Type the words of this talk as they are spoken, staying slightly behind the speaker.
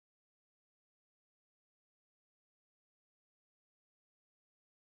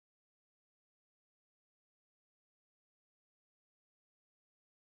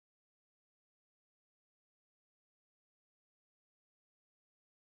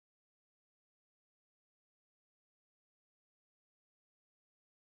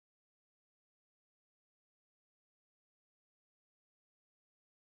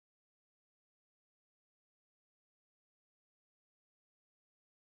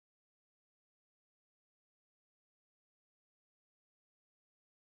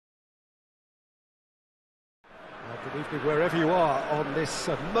Good evening wherever you are on this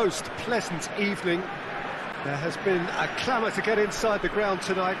most pleasant evening. There has been a clamour to get inside the ground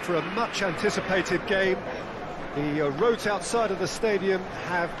tonight for a much anticipated game. The roads outside of the stadium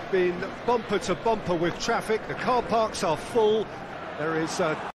have been bumper to bumper with traffic. The car parks are full. There is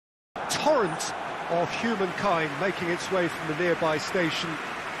a torrent of humankind making its way from the nearby station,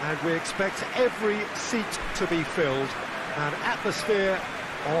 and we expect every seat to be filled. An atmosphere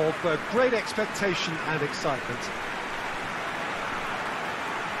of great expectation and excitement.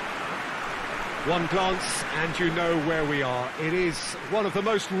 One glance and you know where we are. It is one of the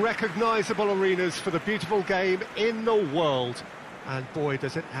most recognisable arenas for the beautiful game in the world. And boy,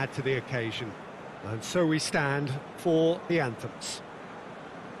 does it add to the occasion. And so we stand for the anthems.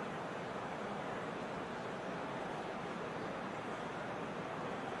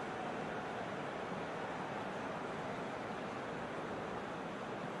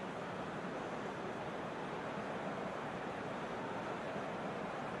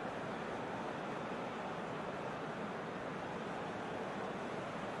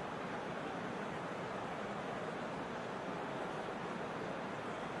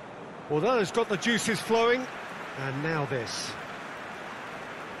 Well, that has got the juices flowing, and now this.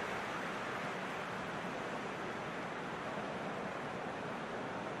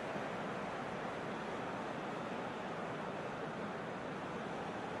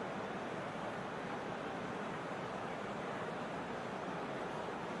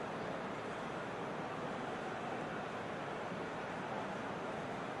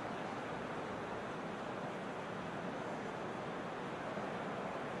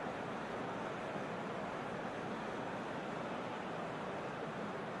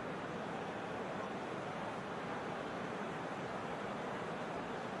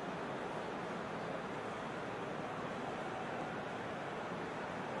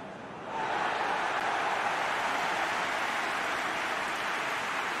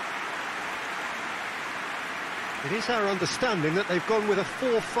 It is our understanding that they've gone with a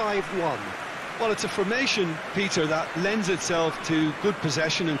 4-5-1. Well, it's a formation, Peter, that lends itself to good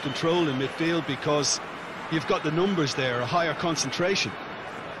possession and control in midfield because you've got the numbers there, a higher concentration.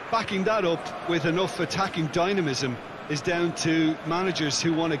 Backing that up with enough attacking dynamism is down to managers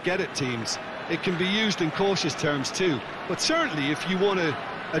who want to get at teams. It can be used in cautious terms too, but certainly if you want to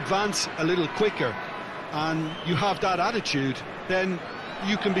advance a little quicker and you have that attitude, then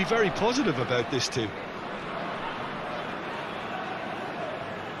you can be very positive about this too.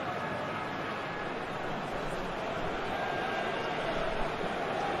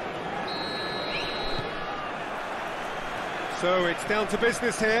 So it's down to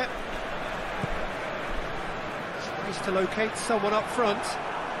business here. Tries to locate someone up front.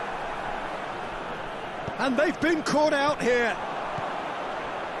 And they've been caught out here.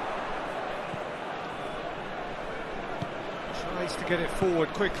 Tries to get it forward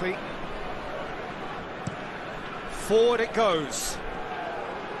quickly. Forward it goes.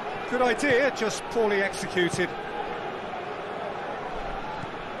 Good idea, just poorly executed.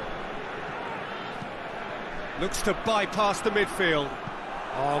 Looks to bypass the midfield.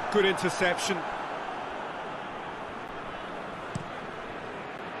 Oh, good interception.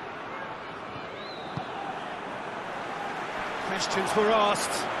 Questions were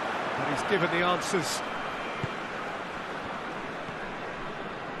asked, but he's given the answers.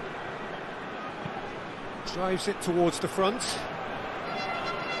 Drives it towards the front.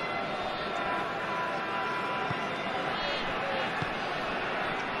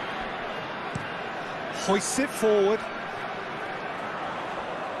 Hoists it forward.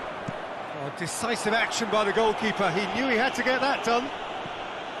 Oh, decisive action by the goalkeeper. He knew he had to get that done.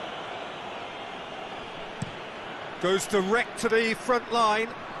 Goes direct to the front line.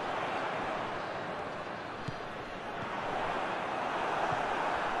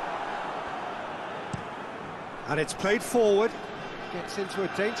 And it's played forward. Gets into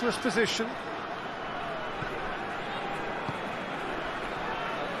a dangerous position.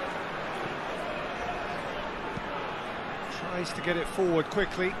 Tries to get it forward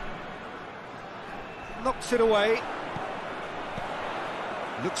quickly. Knocks it away.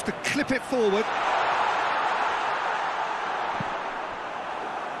 Looks to clip it forward.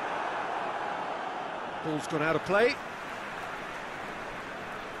 Ball's gone out of play.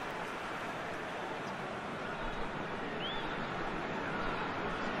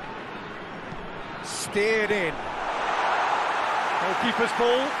 Steered in. Goalkeeper's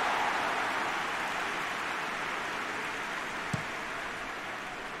ball.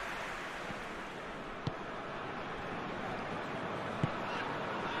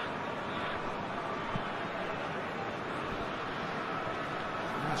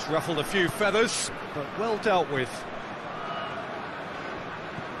 That's ruffled a few feathers, but well dealt with.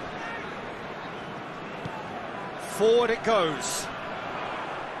 Forward it goes.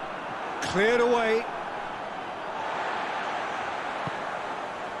 Cleared away.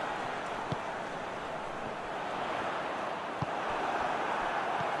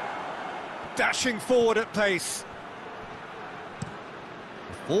 Dashing forward at pace.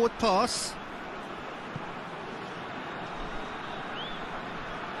 Forward pass.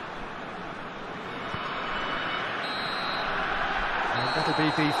 And that'll be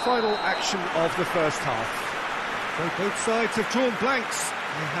the final action of the first half. So both sides have drawn blanks.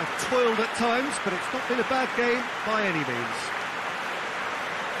 They have toiled at times, but it's not been a bad game by any means.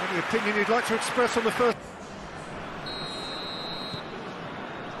 Any opinion you'd like to express on the first?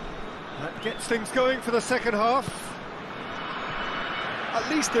 That gets things going for the second half. At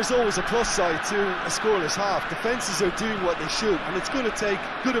least there's always a plus side to a scoreless half. Defences are doing what they should, and it's going to take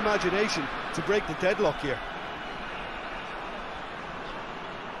good imagination to break the deadlock here.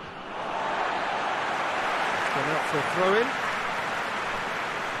 Gone out for a throw-in.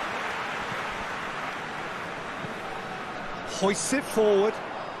 Hoists it forward.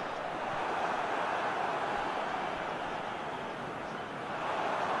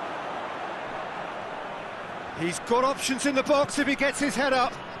 He's got options in the box if he gets his head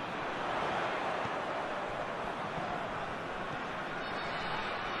up.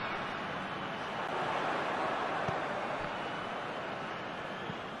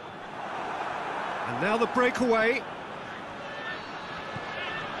 And now the breakaway.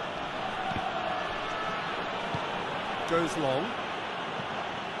 Goes long.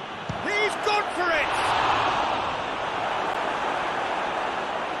 He's gone for it!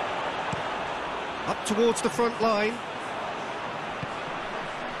 Up towards the front line.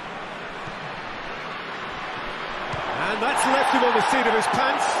 And that's left him on the seat of his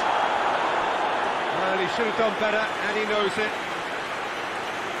pants. Well, he should have done better, and he knows it.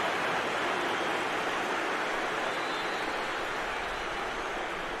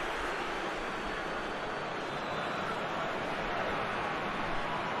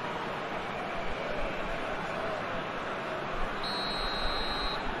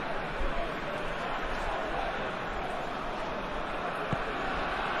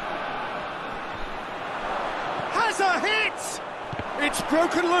 A hit! It's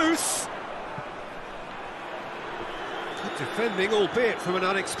broken loose. Good defending, albeit from an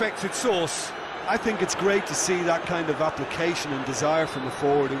unexpected source. I think it's great to see that kind of application and desire from a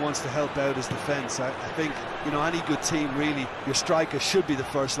forward who wants to help out his defence. I think, you know, any good team, really, your striker should be the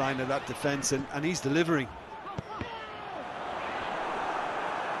first line of that defence, and he's delivering.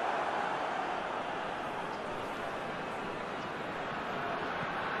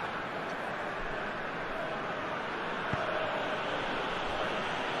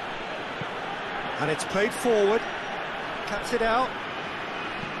 And it's played forward, cuts it out.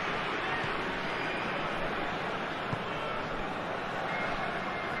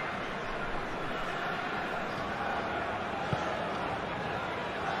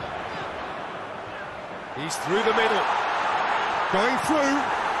 He's through the middle, going through.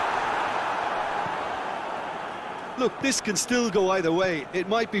 Look, this can still go either way. It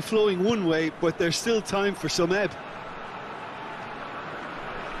might be flowing one way, but there's still time for some ebb.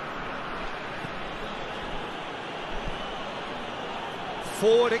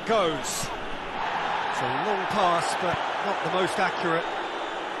 Forward it goes. It's a long pass, but not the most accurate.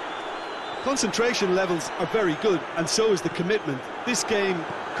 Concentration levels are very good, and so is the commitment. This game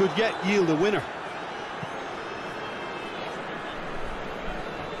could yet yield a winner.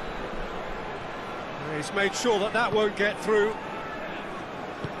 He's made sure that that won't get through.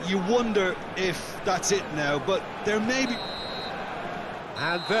 You wonder if that's it now, but there may be...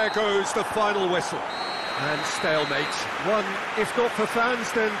 And there goes the final whistle. And stalemate. One, if not for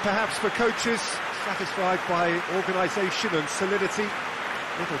fans, then perhaps for coaches, satisfied by organisation and solidity.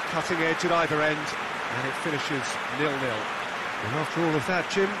 Little cutting edge at either end, and it finishes 0-0. And after all of that,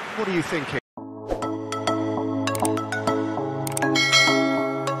 Jim, what are you thinking?